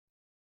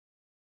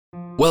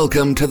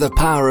Welcome to the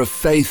power of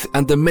faith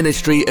and the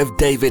ministry of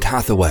David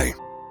Hathaway.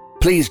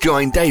 Please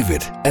join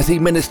David as he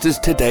ministers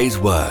today's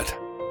word.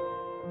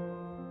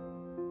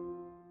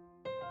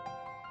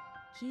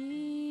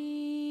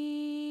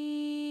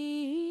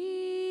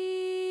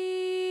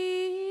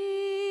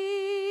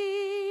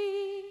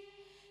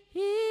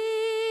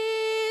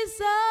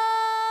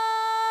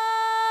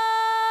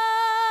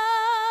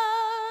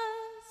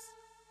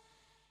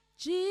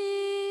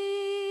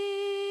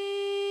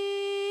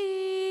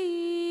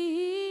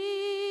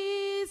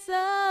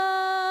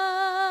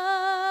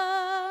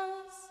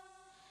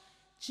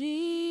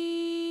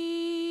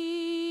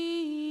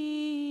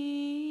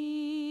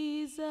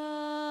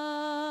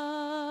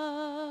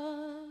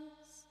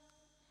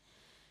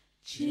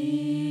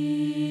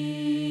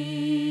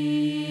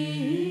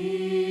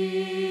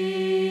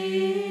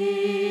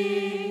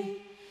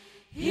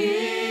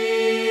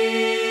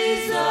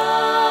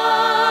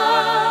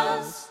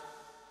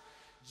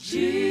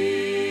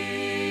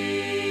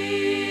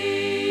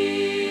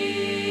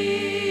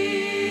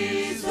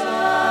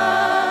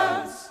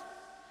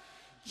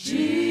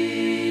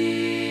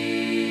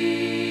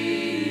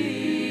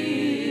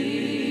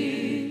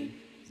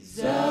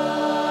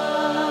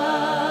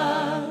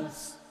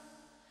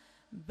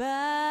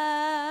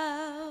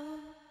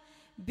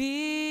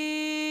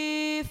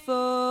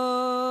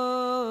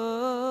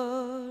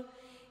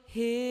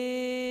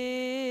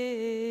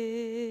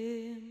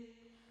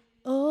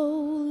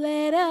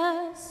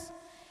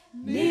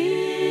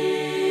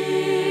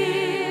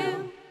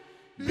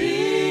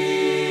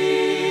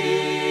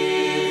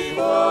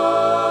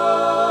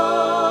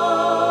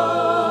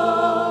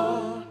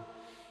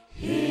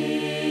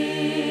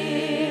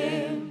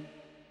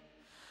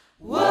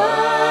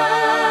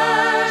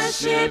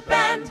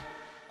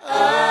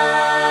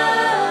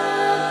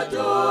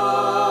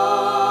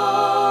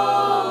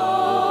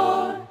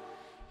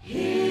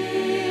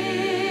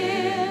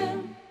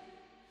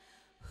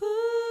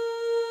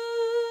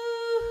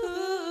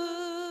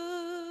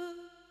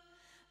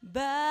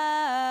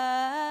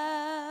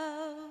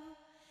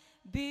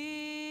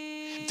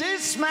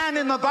 This man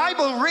in the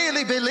Bible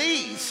really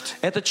believed.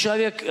 Этот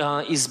человек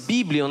из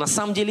Библии, он на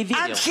самом деле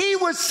верил. And he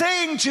was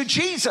saying to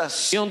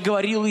Jesus, И он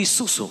говорил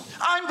Иисусу: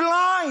 I'm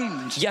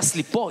blind. я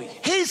слепой.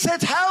 He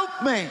said,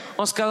 help me.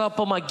 Он сказал: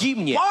 помоги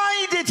мне.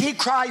 Why did he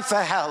cry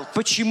for help?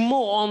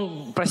 Почему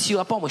он просил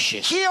о помощи?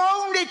 He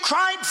only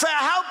cried for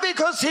help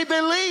because he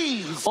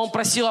believed Он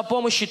просил о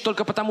помощи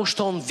только потому,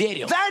 что он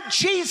верил, that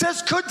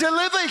Jesus could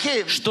deliver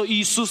him, что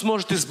Иисус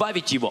может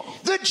избавить его,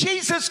 that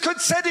Jesus could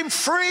set him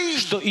free,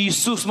 что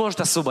Иисус может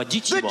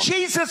освободить that его,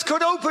 Jesus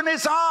could open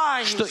his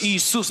eyes. что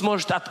Иисус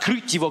может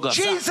открыть его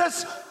глаза.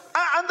 Jesus,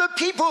 and the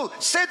people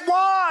said,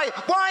 why?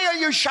 Why are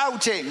you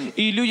shouting?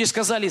 И люди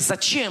сказали: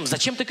 зачем?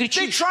 Зачем ты They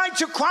кричишь? tried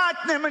to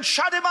quieten him and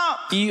shut him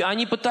up. И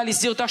они пытались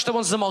сделать так, чтобы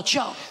он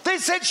замолчал. They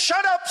said,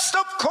 shut up,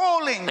 stop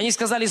calling. Они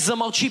сказали: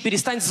 замолчи,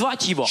 перестань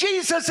звать его.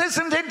 Jesus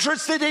isn't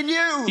interested in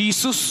you.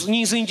 Иисус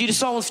не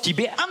заинтересован в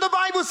тебе. And the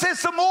Bible says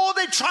the more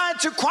they tried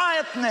to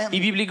quieten him, И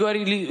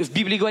в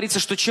Библии говорится,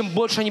 что чем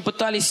больше они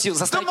пытались the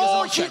заставить его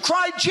more he замолчать,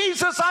 cried,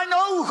 Jesus, I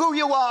know who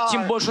you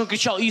тем are. больше он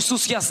кричал: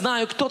 Иисус, я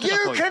знаю, кто ты You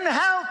такой. can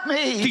help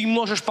me. Ты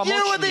можешь помочь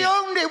You are the мне.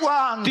 only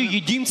one. Ты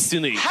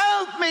единственный.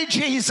 Help me,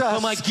 Jesus.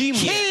 Помоги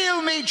мне.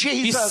 Heal me,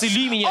 Jesus.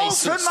 Исцели меня,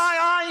 Иисус. Open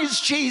my eyes,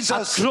 Jesus.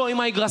 Открой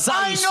мои глаза,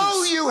 I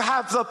know Иисус. you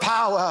have the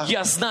power.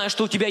 Я знаю,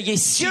 что у тебя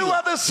есть You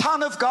сила. are the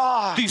Son of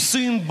God. Ты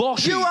сын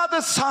Божий. You are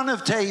the Son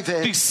of Ты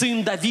David.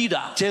 сын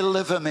Давида.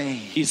 Deliver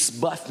me.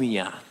 Избавь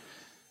меня.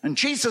 And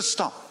Jesus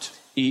stopped.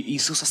 И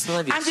Иисус And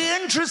остановился.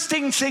 the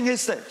interesting thing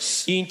is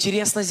this. И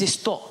интересно здесь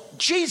то,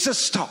 Jesus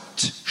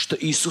stopped. что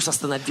Иисус And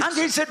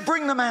остановился. he said,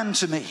 bring the man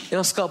to me. И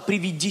он сказал: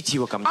 приведите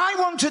его ко мне. I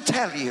want to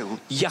tell you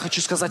Я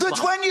хочу сказать that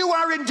вам, when you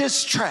are in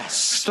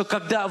distress, что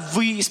когда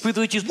вы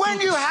испытываете when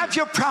you трудности, have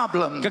your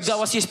problems, когда у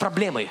вас есть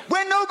проблемы,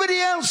 when nobody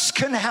else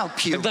can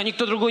help you, когда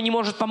никто другой не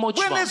может помочь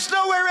when вам, there's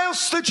nowhere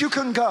else that you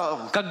can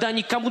go, когда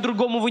никому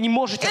другому вы не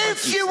можете if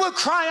обратиться, you will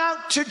cry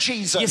out to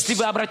Jesus, если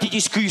вы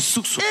обратитесь к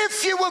Иисусу,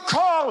 if you will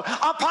call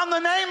upon the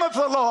name of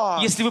the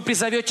Lord, если вы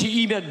призовете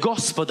имя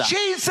Господа,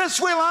 Jesus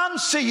will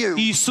answer you.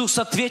 Иисус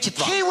ответит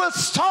вам. He will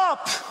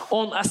stop.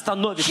 Он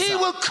остановится. He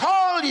will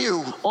call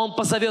you. Он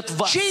позовет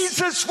вас.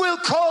 Jesus will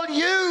call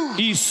you.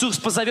 Иисус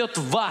позовет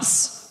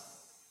вас.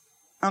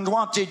 And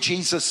what did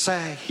Jesus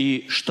say?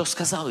 И что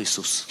сказал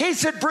Иисус? He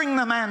said, bring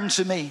the man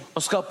to me.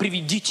 Он сказал: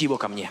 приведите его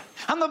ко мне.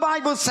 And the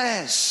Bible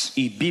says,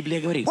 И Библия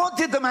говорит, what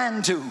did the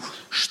man do?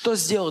 что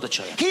сделал этот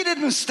человек? He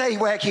didn't stay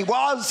where he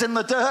was in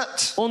the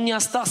dirt. Он не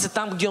остался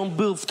там, где он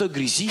был, в той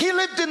грязи. He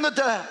lived in the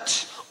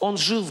dirt. Он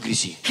жил в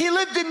грязи. He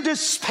lived in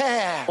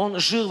despair. Он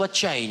жил в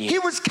отчаянии. He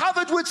was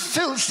covered with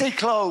filthy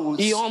clothes.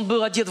 И он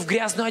был одет в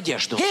грязную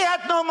одежду. He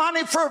had no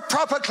money for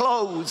proper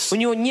clothes. У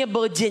него не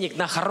было денег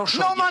на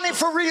хорошую No money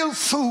одежду. for real У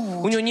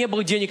food. него не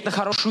было денег на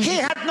хорошую He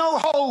еду. had no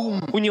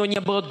home. У него не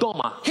было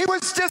дома. He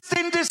was just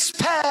in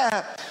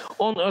despair.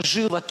 Он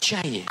жил в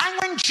отчаянии. And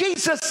when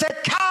Jesus said,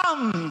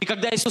 come, И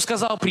когда Иисус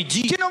сказал, do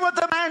приди, you know what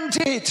the man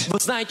did? вы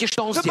знаете,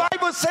 что он The сделал?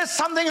 Bible says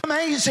something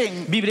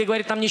amazing. Библия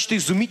говорит нам нечто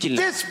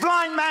изумительное. This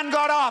blind man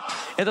got up.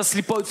 Этот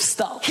слепой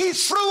встал. He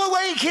threw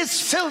away his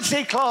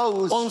filthy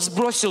clothes. Он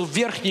сбросил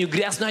верхнюю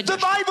грязную The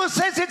одежду. Bible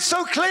says it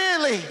so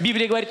clearly.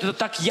 Библия говорит это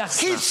так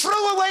ясно. He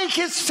threw away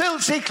his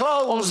filthy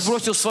Он clothes.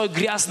 сбросил свою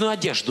грязную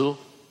одежду,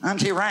 And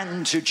he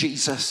ran to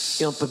Jesus.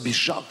 и он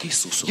побежал к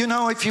Иисусу. You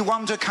know, if you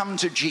want to come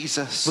to Вы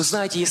Jesus,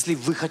 знаете, если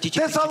вы хотите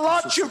there's прийти a к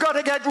lot Иисусу, you've got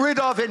to get rid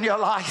of in your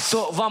life.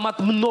 то вам от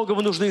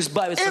многого нужно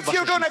избавиться в If вашей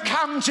you're going to жизни.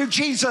 come to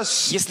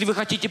Jesus, Если вы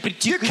хотите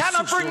прийти you к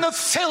cannot bring Иисусу, the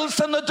filth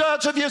and the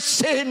dirt of your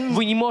sin.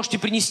 вы не можете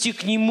принести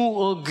к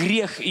Нему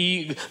грех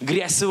и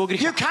грязь своего You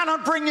греха.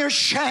 cannot bring your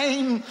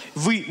shame.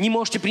 Вы не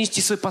можете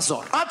принести свой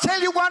позор. I'll tell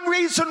you one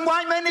reason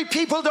why many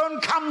people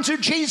don't come to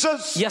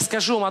Jesus. Я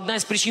скажу вам, одна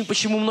из причин,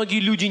 почему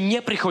многие люди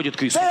не приходят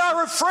к They Иисусу.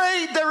 are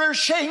afraid, they're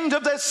ashamed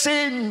of their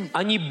sin.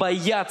 Они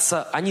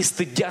боятся, они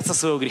стыдятся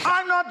своего греха.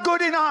 I'm not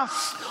good enough.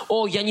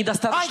 О, я I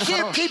недостаточно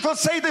hear хорош. people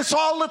say this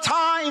all the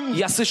time.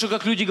 Я слышу,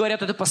 как люди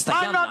говорят это I'm not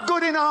постоянно.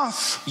 good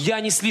enough. Я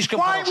не слишком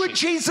Why would хороший.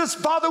 Jesus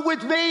bother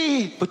with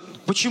me?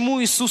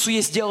 Почему Иисусу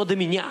есть дело до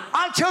меня?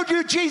 I told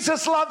you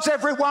Jesus loves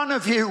every one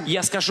of you.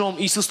 Я скажу вам,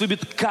 Иисус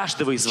любит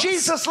каждого из вас.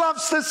 Jesus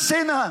loves the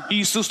sinner.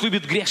 Иисус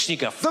любит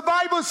грешников. The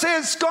Bible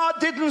says God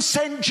didn't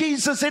send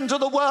Jesus into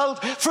the world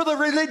for the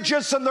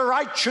religious and the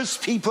righteous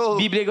people.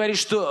 Библия говорит,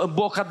 что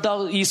Бог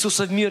отдал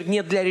Иисуса в мир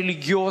не для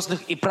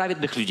религиозных и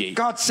праведных людей.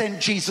 God sent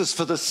Jesus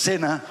for the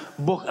sinner.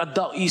 Бог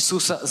отдал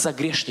Иисуса за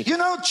грешников. You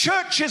know,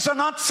 churches are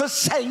not for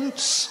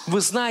saints.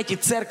 Вы знаете,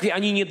 церкви,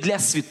 они не для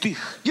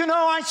святых. You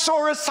know, I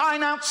saw a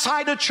sign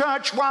outside a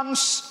church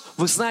once.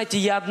 Вы знаете,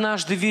 я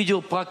однажды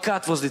видел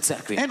плакат возле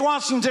церкви. It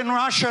wasn't in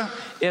Russia.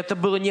 Это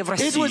было не в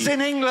It was in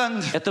России.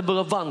 England. Это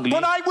было в Англии.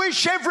 But I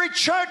wish every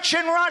church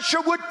in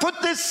Russia would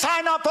put this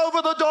sign up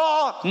over the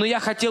door. Но я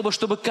хотел бы,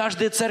 чтобы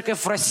каждая церковь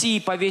в России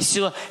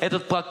повесила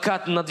этот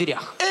плакат на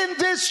дверях. In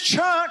this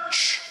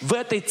church, В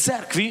этой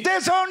церкви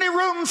there's only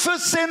room for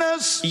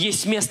sinners.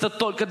 есть место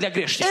только для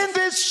грешников. In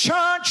this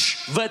church,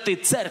 В этой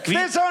церкви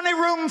there's only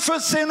room for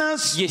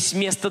sinners. есть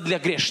место для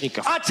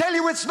грешников. I tell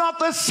you, it's not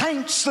the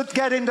saints that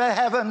get into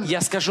heaven. Я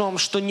скажу вам,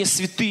 что не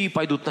святые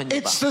пойдут на небо,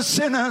 It's the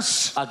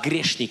sinners. а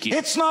грешники.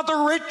 It's not the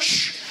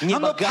rich Не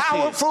and the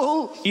богатые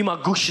powerful, и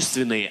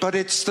могущественные, but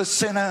it's the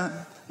sinner.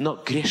 но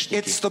грешники,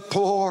 It's the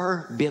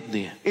poor.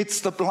 бедные,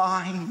 It's the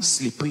blind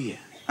слепые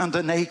and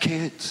the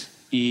naked,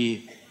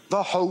 и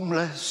the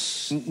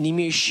homeless не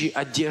имеющие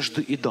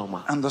одежды и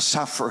дома, and the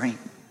suffering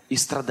и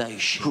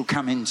страдающие. who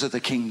come into the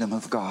kingdom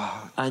of God.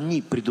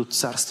 Они придут в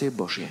Царствие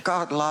Божие.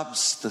 God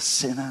loves the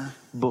sinner.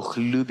 Бог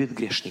любит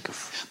грешников.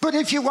 But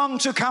if you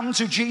want to come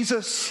to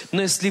Jesus,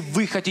 Но если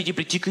вы хотите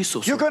прийти к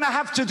Иисусу, you're going to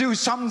have to do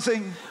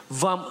something.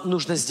 вам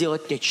нужно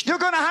сделать нечто. You're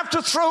going to have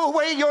to throw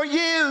away your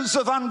years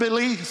of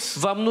unbelief.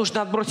 Вам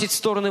нужно отбросить в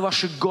стороны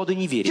ваши годы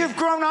неверия. You've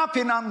grown up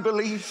in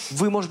unbelief.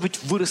 Вы, может быть,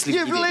 выросли в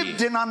You've lived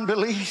неверии. in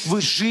unbelief.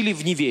 Вы жили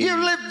в неверии. You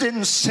lived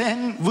in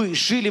sin. Вы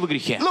жили в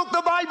грехе. Look,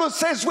 the Bible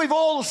says we've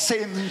all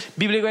sinned.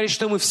 Библия говорит,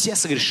 что мы все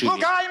согрешили.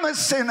 Look, I'm a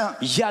sinner.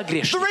 Я The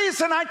грешник.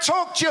 reason I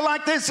talk to you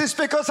like this is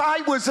because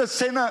I was a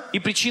sinner И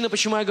причина,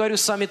 почему я говорю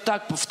с вами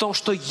так, в том,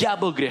 что я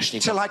был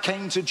грешником, till I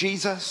came to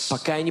Jesus.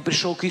 пока я не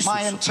пришел к My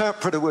Иисусу.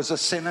 interpreter was a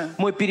sinner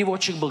Мой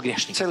переводчик был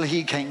грешником, till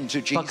he came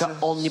to пока Jesus.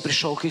 он не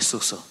пришел к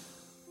Иисусу.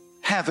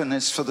 Heaven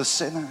is for the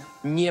sinner.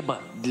 Небо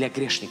для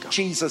грешников.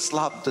 Jesus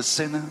loved the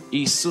sinner.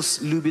 Иисус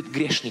любит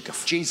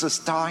грешников. Jesus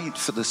died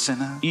for the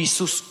sinner.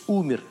 Иисус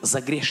умер за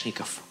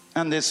грешников.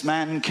 And this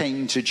man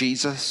came to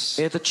Jesus.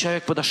 Этот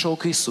человек подошел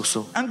к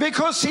Иисусу. And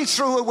because he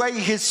threw away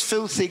his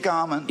filthy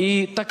garment,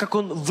 И так как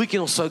он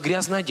выкинул свою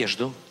грязную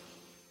одежду,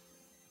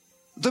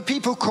 the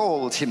people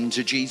called him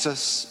to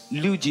Jesus.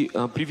 люди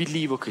привели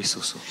его к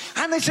Иисусу.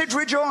 And they said,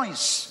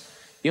 rejoice,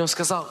 И он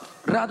сказал: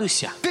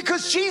 радуйся.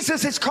 because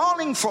Jesus is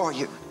calling for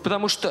you.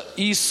 Потому что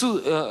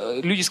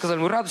люди сказали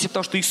ему: радуйся,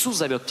 потому что Иисус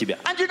зовет тебя.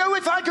 And you know,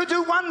 if I could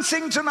do one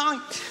thing tonight,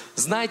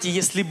 Знаете,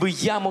 если бы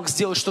я мог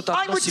сделать что-то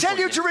I одно would tell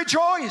you сегодня, to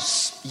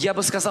rejoice. я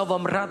бы сказал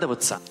вам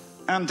радоваться.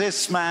 And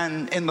this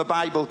man in the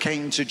Bible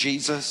came to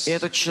Jesus. И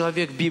этот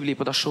человек в Библии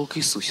подошел к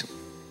Иисусу.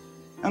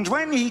 And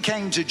when he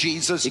came to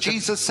Jesus,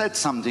 Jesus said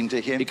something to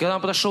И him. когда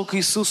он подошел к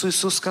Иисусу,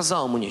 Иисус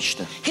сказал ему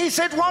нечто. He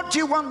said, what do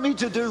you want me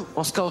to do?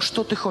 Он сказал: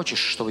 что ты хочешь,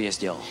 чтобы я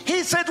сделал?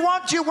 He said,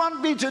 what do you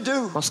want me to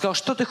do? Он сказал: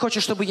 что ты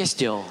хочешь, чтобы я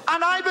сделал?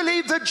 And I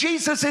believe that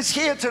Jesus is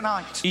here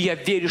tonight. И я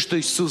верю, что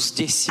Иисус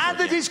здесь And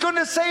that сегодня. he's going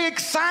to say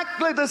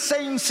exactly the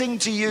same thing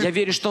to Я you.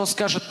 верю, что Он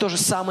скажет то же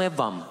самое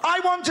вам. I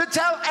want to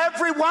tell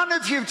every one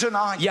of you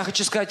tonight. Я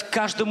хочу сказать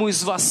каждому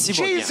из вас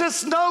сегодня: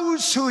 Jesus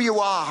knows who you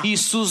are.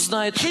 Иисус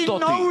знает, He кто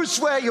ты. knows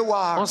where you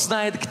are. are. Он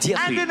знает, где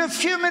And in ты. a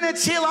few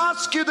minutes he'll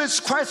ask you this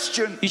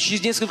question. И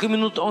через несколько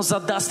минут Он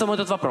задаст вам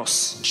этот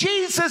вопрос.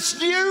 Jesus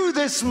knew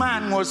this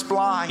man was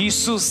blind.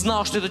 Иисус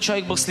знал, что этот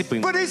человек был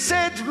слепым. But he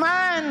said,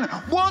 man,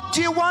 what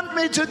do you want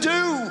me to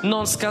do? Но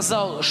Он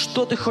сказал,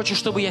 что ты хочешь,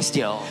 чтобы я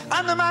сделал?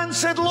 And the man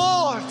said,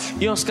 Lord,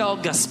 И он сказал,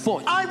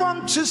 Господь, I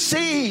want to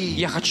see.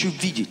 я хочу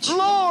видеть.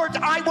 Lord,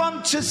 I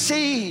want to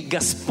see.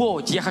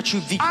 Господь, я хочу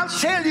I'll видеть.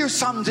 tell you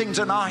something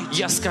tonight.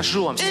 Я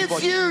скажу вам If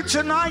сегодня. you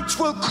tonight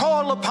will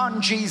call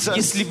upon Jesus,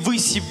 Если вы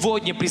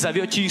сегодня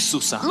призовете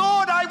Иисуса,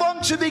 Lord, I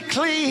want to be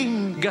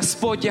clean.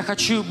 Господь, я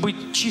хочу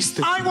быть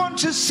чистым. I want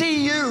to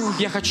see you.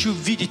 Я хочу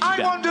видеть I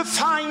Тебя. want to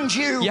find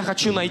you. Я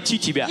хочу найти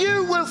Тебя.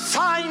 You will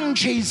find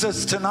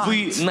Jesus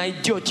Вы tonight.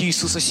 найдете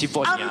Иисуса A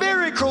сегодня.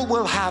 miracle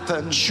will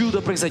happen.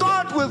 Чудо произойдет.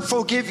 God will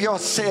forgive your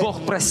sin.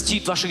 Бог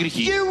простит ваши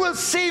грехи. You will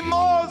see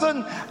more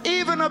than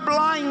even a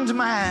blind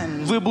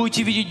man. Вы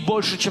будете видеть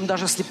больше, чем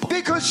даже слепой.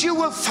 Because you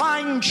will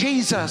find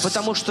Jesus.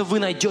 Потому что вы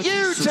найдете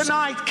You Иисуса.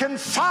 tonight can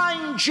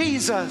find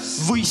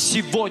Jesus. Вы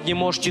сегодня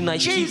можете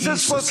найти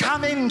Jesus will Иисуса.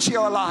 come into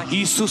your life.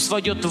 Иисус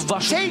войдет в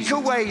вашу Take жизнь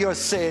away your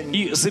sin.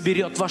 и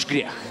заберет ваш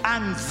грех.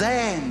 And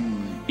then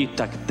И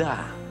тогда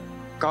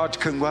God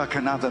can work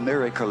another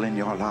miracle in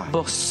your life.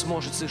 Бог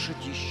сможет совершить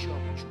еще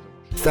одно чудо.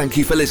 Thank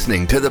you for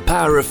listening to The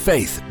Power of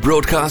Faith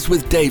broadcast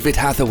with David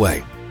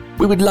Hathaway.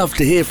 We would love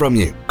to hear from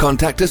you.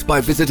 Contact us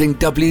by visiting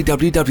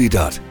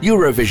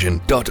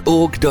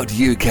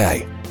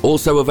www.eurovision.org.uk.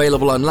 Also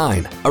available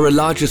online are a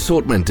large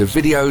assortment of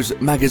videos,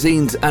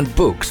 magazines and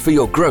books for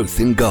your growth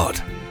in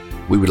God.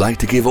 We would like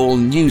to give all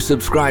new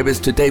subscribers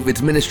to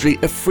David's ministry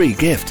a free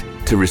gift.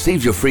 To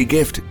receive your free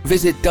gift,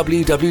 visit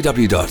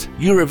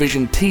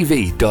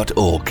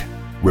www.eurovisiontv.org.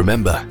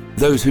 Remember,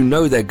 those who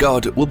know their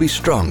God will be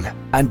strong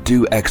and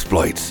do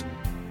exploits.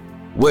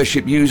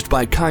 Worship used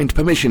by kind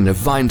permission of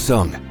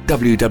Vinesong,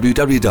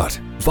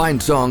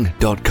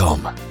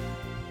 www.vinesong.com.